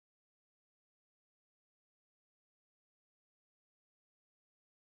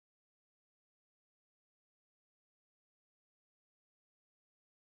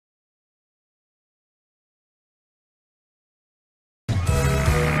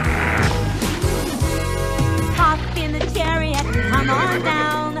the chariot, come on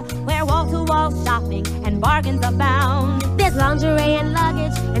down, where wall-to-wall shopping and bargains abound. There's lingerie and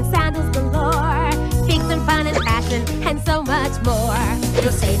luggage and sandals galore, gigs and fun and fashion and so much more.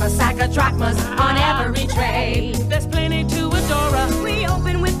 You'll save a sack of drachmas on every trade. There's plenty to Adora. We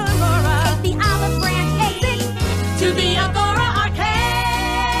open with Aurora. Take the Olive Branch exit to the Agora Arcade.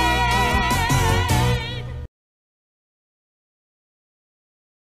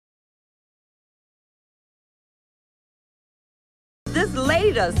 This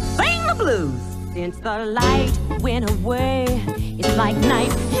lady does sing the blues. Since the light went away, it's like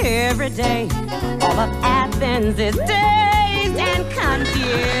night every day. All of Athens is dazed and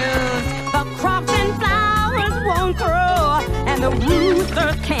confused. The crops and flowers won't grow, and the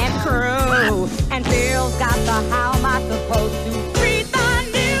roosters can't crow. And Bill's got the how am I supposed to read the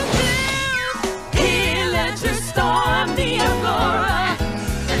news? Villagers storm the Agora.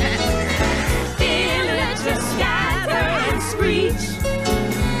 Villagers scatter and screech.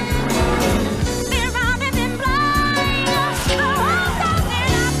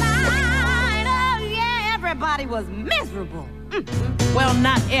 Everybody was miserable. Well,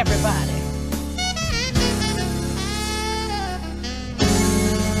 not everybody.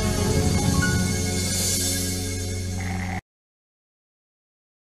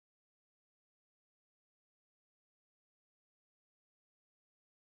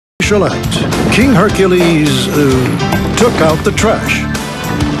 Act. King Hercules took out the trash.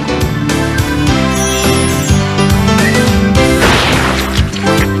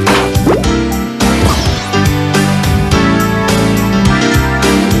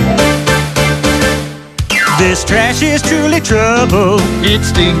 This trash is truly trouble. It's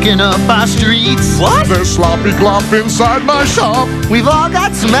stinking up our streets. What? There's sloppy glop inside my shop. We've all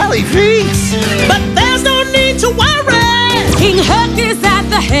got smelly feet. But there's no need to worry. King Herc is at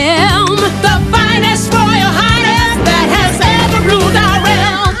the helm, The finest royal highness that has ever ruled our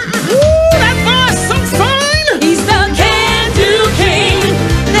realm. Ooh, that boy's so fine. he's the can-do king.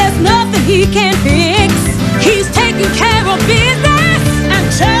 There's nothing he can't fix. He's taking care of business And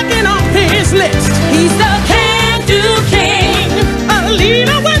checking off his list. He's the can-do king. A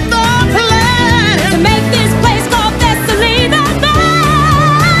leader with a plan. To make this place called Thessaly the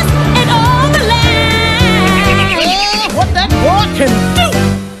best in all the land. What that boy can do.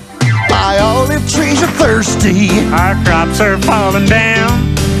 My olive trees are thirsty. Our crops are falling down.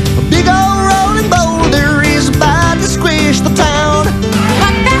 A big old rolling boulder is about to squish the town.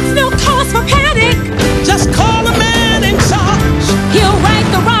 But that's no cause for panic. Just call the man in charge. He'll right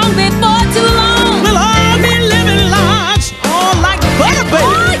the wrong before too long. We'll all be living large. All like butter, Oh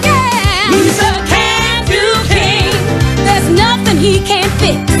baby. yeah, he's a can-do king. There's nothing he can't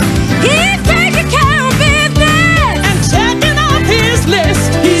fix. He's taking care of business And checking off his list.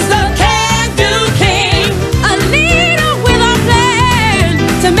 He's the can-do king, a leader with a plan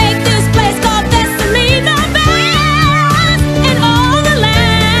to make this place called Thessaly the best in all the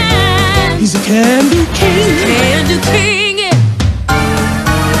land. He's a candy king. Can-do king, yeah.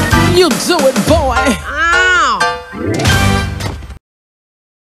 You do it, boy. Ow.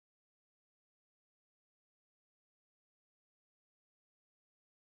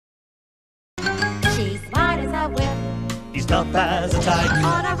 She's smart as a whip He's tough as a titan.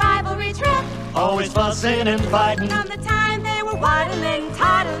 on a rivalry trip. Always fussing and fighting. From the time they were waddling,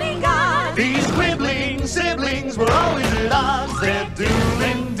 toddling on. These quibbling siblings were always at odds. They're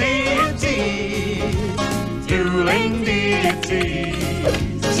dueling deities. Dueling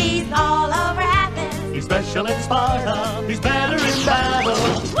deities. She's all over Athens. He's special in Sparta. He's better in battle.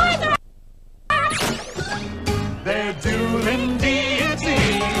 Boys are They're dueling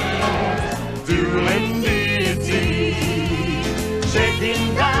deities. Dueling deities.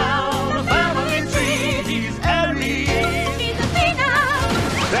 Shaking down the family tree. He's Aries. she's Athena.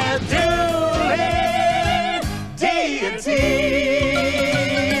 They're dueling deities.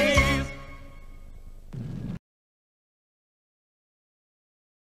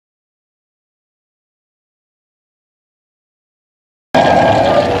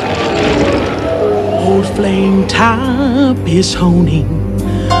 Old Flame Top is honing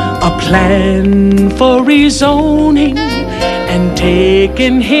a plan for rezoning and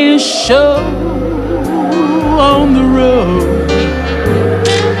taking his show on the road.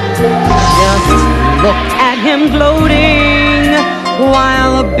 Just look at him gloating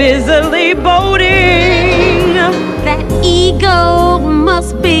while busily boating. That ego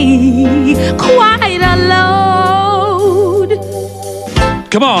must be quite a load.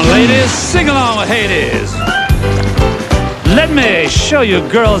 Come on, ladies, sing along with Hades. Let me show you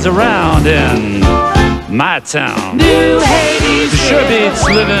girls around in my town. New Hades. Sure beats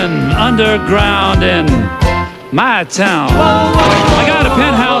living underground in my town. I got a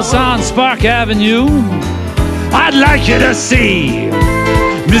penthouse on Spark Avenue. I'd like you to see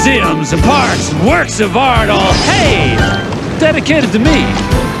museums and parks and works of art, all, hey, dedicated to me.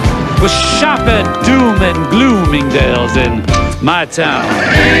 We'll shop at Doom and Gloomingdale's in my town.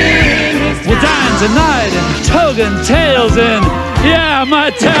 We'll dine tonight and tug and tails in, yeah, my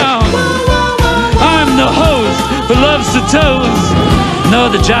town. I'm the host who loves to toast. Know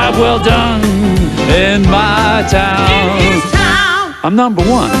the job well done in my town. In his town. I'm number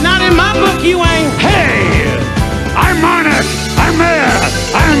one. Not in my book, you ain't. Hey, I'm Monarch, I'm Mayor,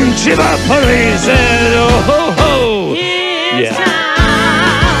 I'm Chief of Police, and oh ho ho. His town.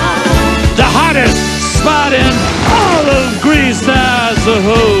 The hottest spot in all of Greece, that's the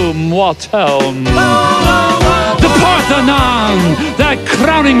home town. The Parthenon, that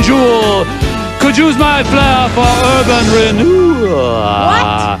crowning jewel, could use my flair for urban renewal.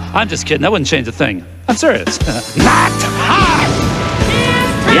 What? I'm just kidding, that wouldn't change a thing. I'm serious. Not hot!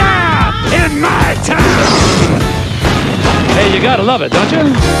 Yeah, in my town! Hey, you gotta love it, don't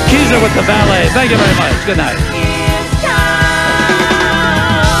you? Keezer with the ballet. Thank you very much. Good night.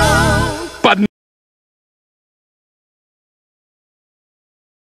 But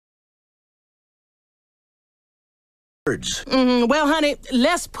Words. Well, honey,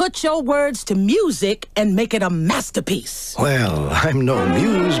 let's put your words to music and make it a masterpiece. Well, I'm no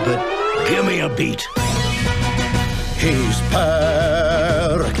muse, but give me a beat. He's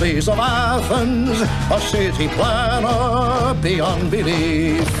Hercules of Athens, a city planner beyond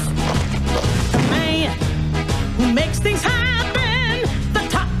belief. Man who makes things happen, the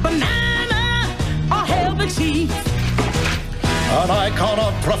top banana, or hell the chief. An icon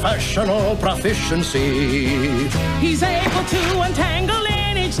of professional proficiency. He's able to untangle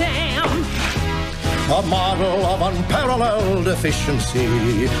any jam. A model of unparalleled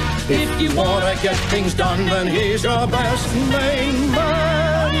efficiency. If you want to get things done, then he's your best main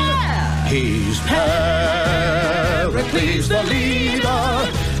man. Yeah. He's Hercules the leader,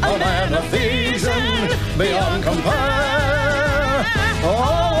 a man of vision beyond compare.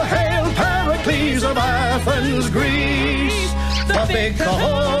 Oh, hail Hercules of Athens, Greece, the big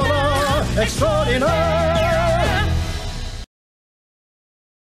kahuna extraordinaire.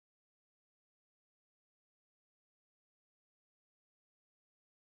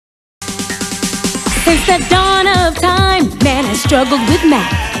 Since the dawn of time, man has struggled with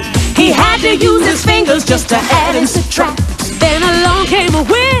math. He had to use his fingers just to add and subtract. Then along came a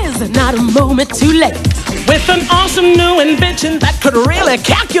whiz, not a moment too late. With an awesome new invention that could really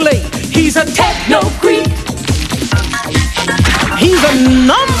calculate. He's a techno-Greek. He's a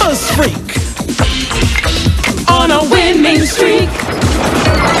numbers freak. On a winning streak.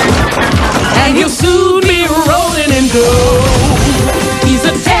 And he'll soon be rolling in gold. He's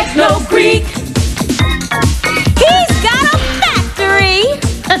a techno-Greek. He's got a factory.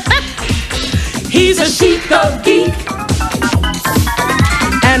 He's a chic of geek.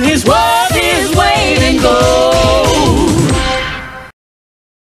 And his world is weight in gold.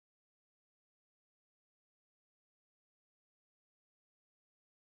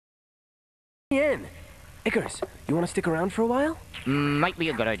 Icarus, you want to stick around for a while? Might be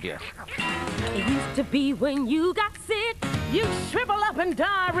a good idea. It used to be when you got sick, You shrivel up and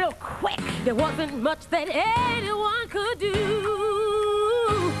die real quick. there wasn't much that anyone could do.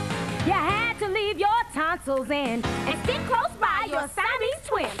 You had to leave your tonsils in and sit close by your Siamese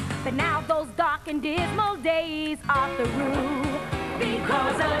twin. But now those dark and dismal days are through.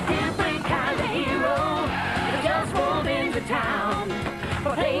 Because a different kind of hero just rolled into town.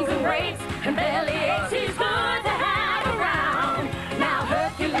 For pains and breaks and belly aches, he's good to have around. Now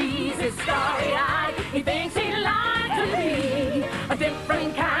Hercules is starry-eyed.